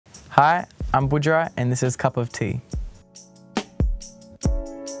Hi, I'm Budjerah and this is Cup of Tea.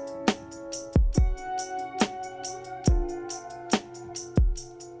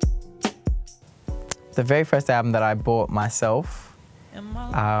 The very first album that I bought myself,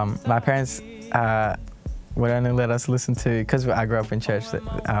 my parents would only let us listen to, because I grew up in church, that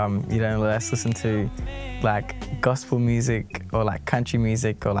you'd only let us listen to like gospel music or like country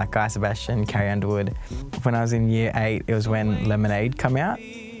music or like Guy Sebastian, Carrie Underwood. When I was in year 8, it was when Lemonade came out,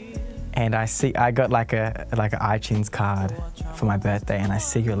 and I got like an iTunes card for my birthday, and I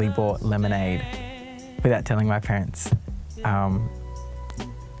secretly bought Lemonade without telling my parents.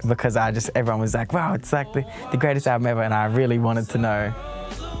 Because everyone was like, wow, it's like the greatest album ever, and I really wanted to know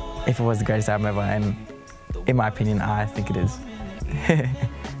if it was the greatest album ever, and in my opinion, I think it is.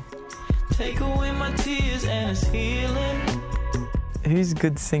 Take away my tears and it's healing. Who's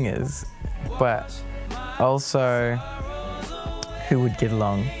good singers, but also who would get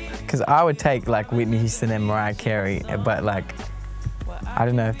along? Because I would take like Whitney Houston and Mariah Carey, but like, I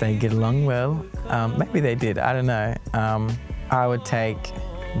don't know if they get along well. Maybe they did, I don't know. I would take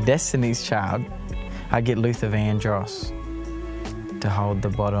Destiny's Child. I'd get Luther Vandross to hold the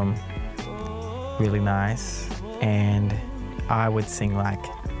bottom really nice, and I would sing like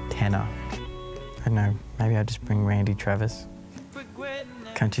tenor. I don't know, maybe I'd just bring Randy Travis,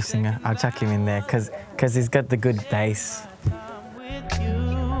 country singer. I'll chuck him in there because he's got the good bass.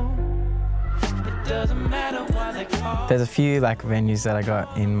 There's a few like venues that I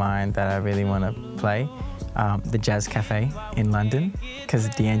got in mind that I really want to play. The Jazz Cafe in London, because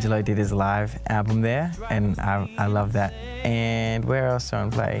D'Angelo did his live album there, and I love that. And where else do I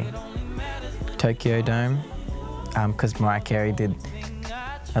want to play? Tokyo Dome, because Mariah Carey did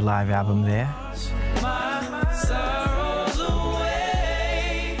a live album there.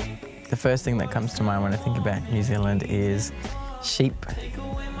 The first thing that comes to mind when I think about New Zealand is sheep.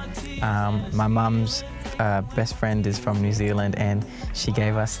 My mum's best friend is from New Zealand, and she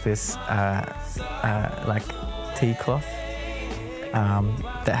gave us this like tea cloth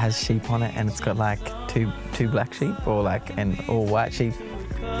that has sheep on it, and it's got like two black sheep or like an all white sheep.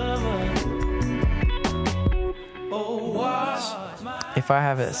 If I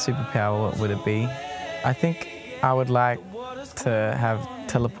have a superpower, what would it be? I think I would like to have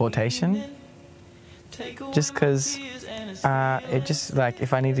teleportation, just because it just like,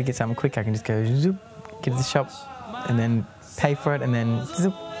 if I need to get something quick, I can just go zoop, get to the shop and then pay for it and then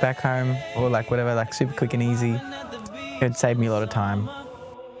zoop back home, or like whatever, like super quick and easy. It would save me a lot of time.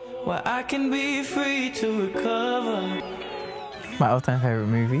 Well, I can be free to recover. My all-time favorite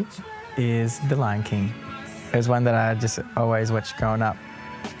movie is The Lion King. It was one that I just always watched growing up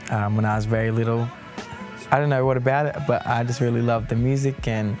when I was very little. I don't know what about it, but I just really loved the music,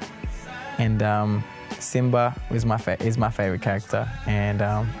 and Simba is my favorite character, and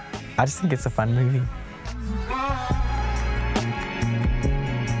I just think it's a fun movie.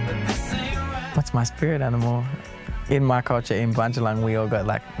 What's my spirit animal? In my culture, in Bunjalung, we all got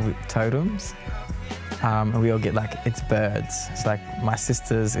like totems. We all get like, it's birds. It's like my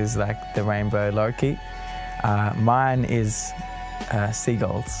sister's is like the rainbow lorikeet. Mine is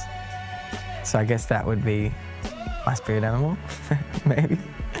seagulls. So I guess that would be my spirit animal, maybe.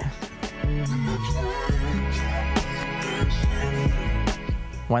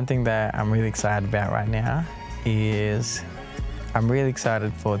 One thing that I'm really excited about right now is I'm really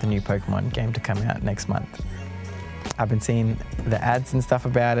excited for the new Pokemon game to come out next month. I've been seeing the ads and stuff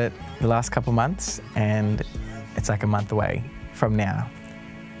about it the last couple months, and it's like a month away from now.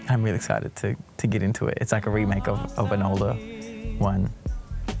 I'm really excited to get into it. It's like a remake of an older one.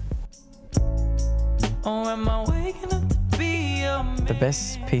 The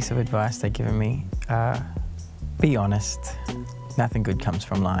best piece of advice they've given me, be honest. Nothing good comes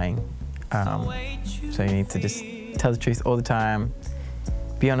from lying. So you need to just tell the truth all the time.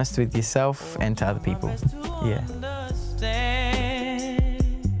 Be honest with yourself and to other people. Yeah.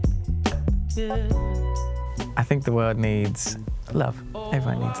 I think the world needs love.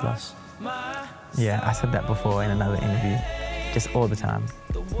 Everyone needs love. Yeah, I said that before in another interview. Just all the time.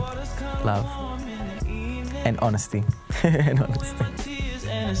 Love. And honesty. And honesty.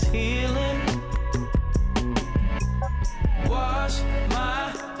 Wash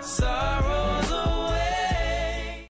my sorrow.